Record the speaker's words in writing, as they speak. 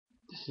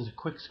This is a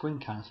quick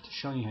screencast to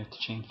show you how to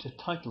change the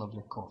title of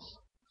your course.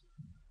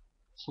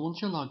 So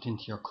once you're logged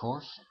into your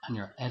course and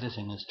your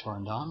editing is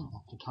turned on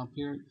up the top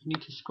here, you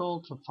need to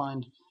scroll to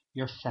find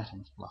your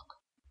settings block.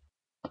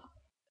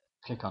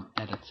 Click on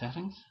Edit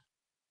Settings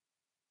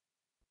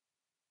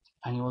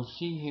and you will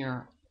see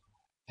here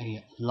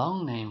a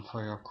long name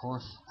for your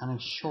course and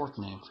a short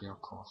name for your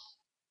course.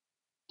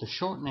 The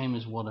short name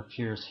is what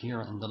appears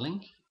here in the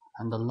link,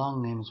 and the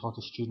long name is what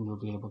the student will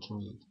be able to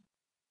read.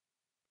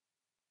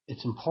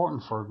 It's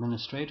important for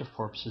administrative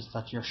purposes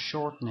that your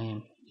short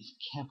name is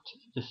kept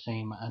the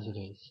same as it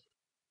is.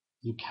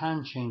 You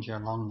can change your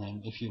long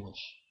name if you wish.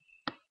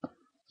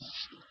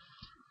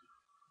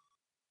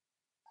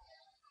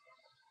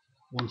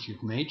 Once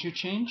you've made your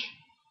change,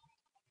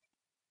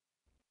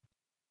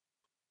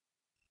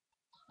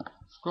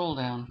 scroll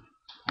down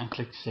and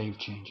click Save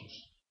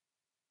Changes.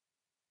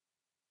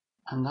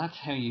 And that's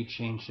how you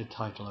change the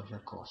title of your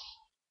course.